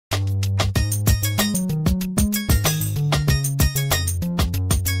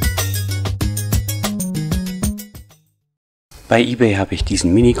Bei eBay habe ich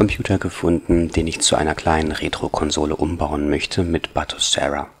diesen Minicomputer gefunden, den ich zu einer kleinen Retro-Konsole umbauen möchte mit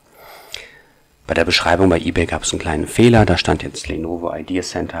Batocera. Bei der Beschreibung bei eBay gab es einen kleinen Fehler, da stand jetzt Lenovo Idea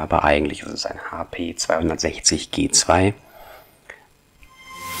Center, aber eigentlich ist es ein HP 260 G2.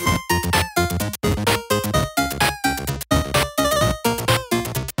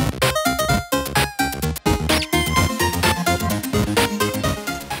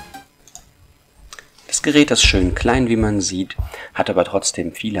 Das Gerät ist schön klein, wie man sieht, hat aber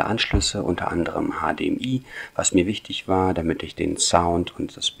trotzdem viele Anschlüsse, unter anderem HDMI, was mir wichtig war, damit ich den Sound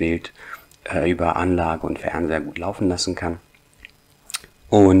und das Bild über Anlage und Fernseher gut laufen lassen kann.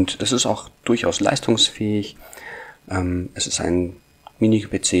 Und es ist auch durchaus leistungsfähig. Es ist ein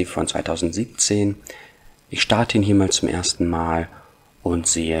Mini-PC von 2017. Ich starte ihn hier mal zum ersten Mal und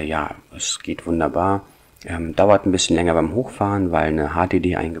sehe, ja, es geht wunderbar. Dauert ein bisschen länger beim Hochfahren, weil eine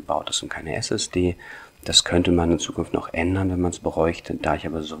HDD eingebaut ist und keine SSD. Das könnte man in Zukunft noch ändern, wenn man es bräuchte. Da ich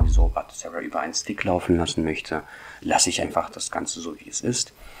aber sowieso Batocera über einen Stick laufen lassen möchte, lasse ich einfach das Ganze so, wie es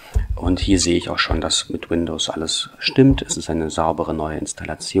ist. Und hier sehe ich auch schon, dass mit Windows alles stimmt. Es ist eine saubere neue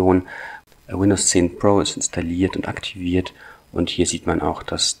Installation. Windows 10 Pro ist installiert und aktiviert. Und hier sieht man auch,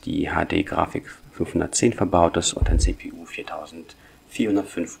 dass die HD-Grafik 510 verbaut ist und ein CPU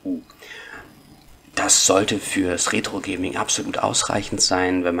 4405U. Das sollte fürs Retrogaming absolut ausreichend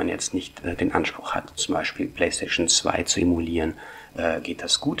sein, wenn man jetzt nicht den Anspruch hat, zum Beispiel PlayStation 2 zu emulieren, geht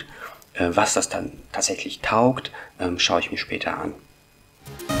das gut. Was das dann tatsächlich taugt, schaue ich mir später an.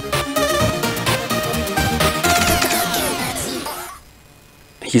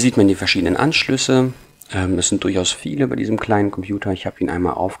 Hier sieht man die verschiedenen Anschlüsse. Es sind durchaus viele bei diesem kleinen Computer. Ich habe ihn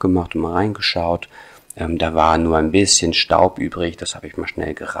einmal aufgemacht und mal reingeschaut. Da war nur ein bisschen Staub übrig, das habe ich mal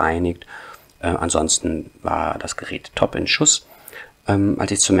schnell gereinigt. Ansonsten war das Gerät top in Schuss. Als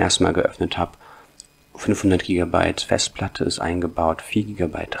ich es zum ersten Mal geöffnet habe, 500 GB Festplatte ist eingebaut, 4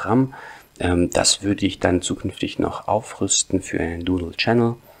 GB RAM. Das würde ich dann zukünftig noch aufrüsten für einen Dual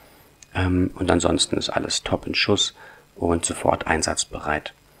Channel. Und ansonsten ist alles top in Schuss und sofort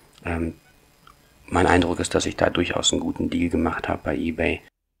einsatzbereit. Mein Eindruck ist, dass ich da durchaus einen guten Deal gemacht habe bei eBay.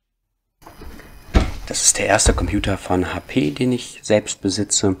 Das ist der erste Computer von HP, den ich selbst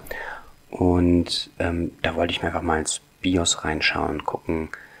besitze. Und da wollte ich mir einfach mal ins BIOS reinschauen, gucken,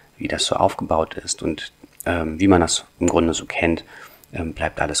 wie das so aufgebaut ist. Und wie man das im Grunde so kennt,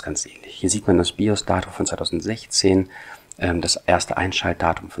 bleibt alles ganz ähnlich. Hier sieht man das BIOS-Datum von 2016, das erste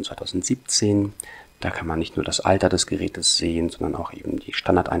Einschaltdatum von 2017. Da kann man nicht nur das Alter des Gerätes sehen, sondern auch eben die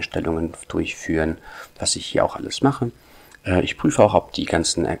Standardeinstellungen durchführen, was ich hier auch alles mache. Ich prüfe auch, ob die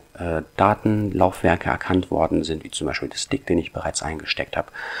ganzen Datenlaufwerke erkannt worden sind, wie zum Beispiel der Stick, den ich bereits eingesteckt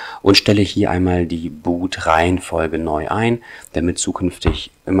habe. Und stelle hier einmal die Boot-Reihenfolge neu ein, damit zukünftig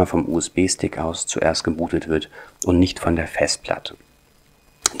immer vom USB-Stick aus zuerst gebootet wird und nicht von der Festplatte.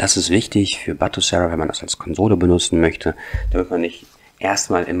 Das ist wichtig für Batocera, wenn man das als Konsole benutzen möchte, damit man nicht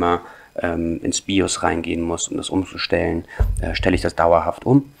erstmal immer ins BIOS reingehen muss, um das umzustellen. Stelle ich das dauerhaft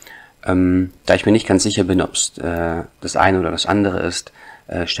um. Da ich mir nicht ganz sicher bin, ob es das eine oder das andere ist,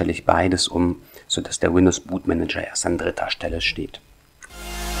 stelle ich beides um, sodass der Windows Boot Manager erst an dritter Stelle steht.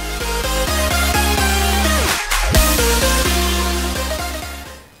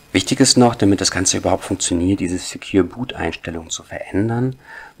 Wichtig ist noch, damit das Ganze überhaupt funktioniert, diese Secure Boot Einstellungen zu verändern,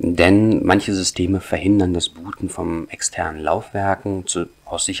 denn manche Systeme verhindern das Booten von externen Laufwerken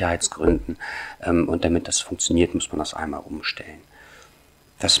aus Sicherheitsgründen und damit das funktioniert, muss man das einmal umstellen.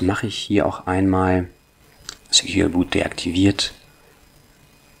 Das mache ich hier auch einmal. Secure Boot deaktiviert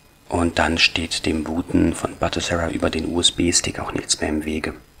und dann steht dem Booten von Batocera über den USB-Stick auch nichts mehr im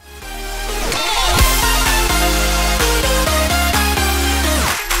Wege.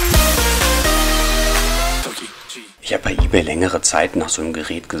 Ich habe bei eBay längere Zeit nach so einem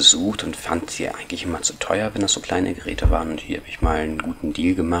Gerät gesucht und fand sie eigentlich immer zu teuer, wenn das so kleine Geräte waren. Und hier habe ich mal einen guten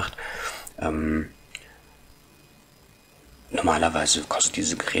Deal gemacht. Normalerweise kostet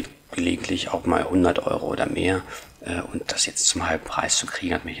dieses Gerät gelegentlich auch mal 100 € oder mehr. Und das jetzt zum halben Preis zu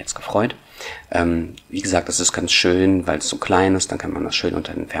kriegen, hat mich jetzt gefreut. Wie gesagt, das ist ganz schön, weil es so klein ist. Dann kann man das schön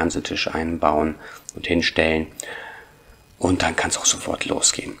unter den Fernsehtisch einbauen und hinstellen. Und dann kann es auch sofort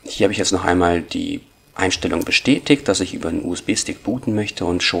losgehen. Hier habe ich jetzt noch einmal die Einstellung bestätigt, dass ich über einen USB-Stick booten möchte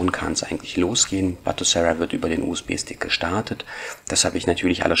und schon kann es eigentlich losgehen. Batocera wird über den USB-Stick gestartet. Das habe ich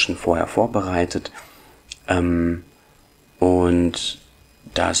natürlich alles schon vorher vorbereitet. Und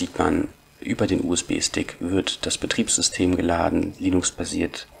da sieht man, über den USB-Stick wird das Betriebssystem geladen,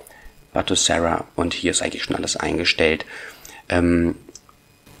 Linux-basiert, Batocera, und hier ist eigentlich schon alles eingestellt.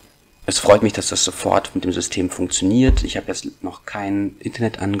 Es freut mich, dass das sofort mit dem System funktioniert. Ich habe jetzt noch kein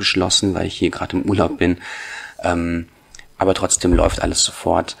Internet angeschlossen, weil ich hier gerade im Urlaub bin. aber trotzdem läuft alles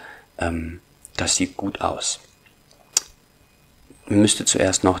sofort. Das sieht gut aus. Man müsste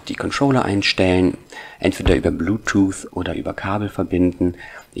zuerst noch die Controller einstellen, entweder über Bluetooth oder über Kabel verbinden.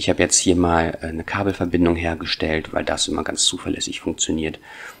 Ich habe jetzt hier mal eine Kabelverbindung hergestellt, weil das immer ganz zuverlässig funktioniert.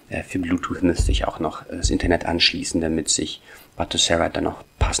 Für Bluetooth müsste ich auch noch das Internet anschließen, damit sich Batocera dann noch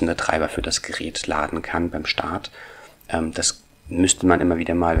passende Treiber für das Gerät laden kann beim Start. Das müsste man immer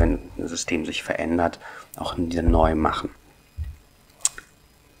wieder mal, wenn das System sich verändert, auch wieder neu machen.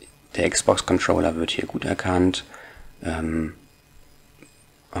 Der Xbox-Controller wird hier gut erkannt. Man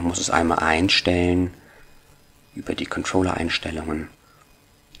muss es einmal einstellen über die Controller-Einstellungen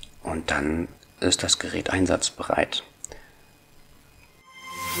und dann ist das Gerät einsatzbereit.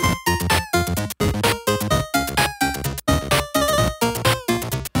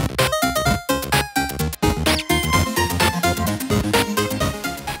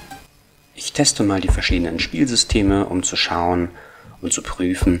 Ich teste mal die verschiedenen Spielsysteme, um zu schauen und zu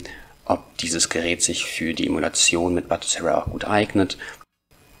prüfen, ob dieses Gerät sich für die Emulation mit Batocera auch gut eignet.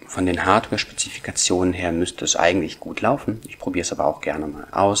 Von den Hardware-Spezifikationen her müsste es eigentlich gut laufen. Ich probiere es aber auch gerne mal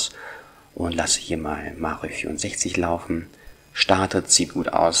aus und lasse hier mal Mario 64 laufen. Startet, sieht gut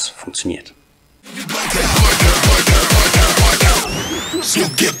aus, funktioniert.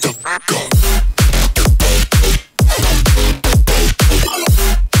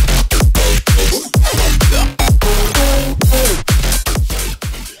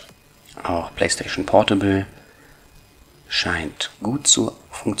 Auch PlayStation Portable scheint gut zu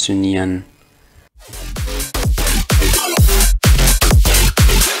funktionieren.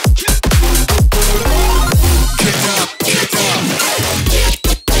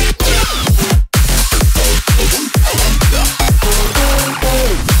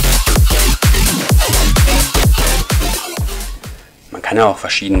 Man kann ja auch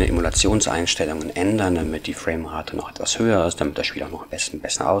verschiedene Emulationseinstellungen ändern, damit die Framerate noch etwas höher ist, damit das Spiel auch noch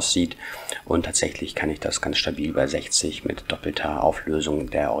besser aussieht. Und tatsächlich kann ich das ganz stabil bei 60 mit doppelter Auflösung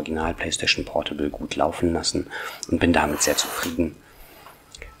der Original PlayStation Portable gut laufen lassen und bin damit sehr zufrieden.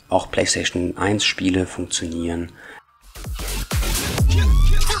 Auch PlayStation 1 Spiele funktionieren.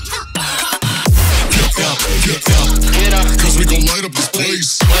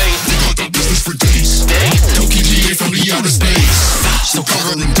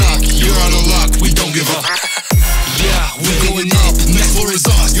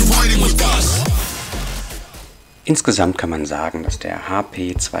 Insgesamt kann man sagen, dass der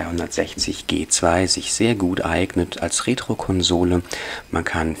HP 260 G2 sich sehr gut eignet als Retro-Konsole. Man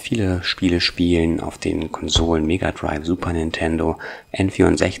kann viele Spiele spielen auf den Konsolen Mega Drive, Super Nintendo,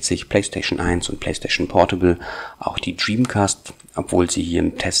 N64, PlayStation 1 und PlayStation Portable. Auch die Dreamcast, obwohl sie hier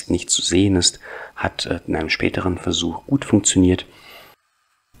im Test nicht zu sehen ist, hat in einem späteren Versuch gut funktioniert.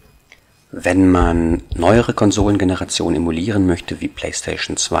 Wenn man neuere Konsolengenerationen emulieren möchte, wie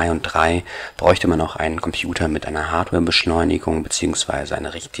PlayStation 2 und 3, bräuchte man auch einen Computer mit einer Hardwarebeschleunigung bzw.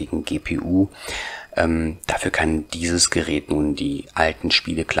 einer richtigen GPU. Dafür kann dieses Gerät nun die alten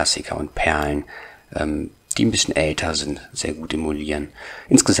Spieleklassiker und Perlen, die ein bisschen älter sind, sehr gut emulieren.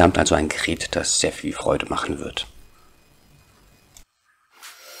 Insgesamt also ein Gerät, das sehr viel Freude machen wird.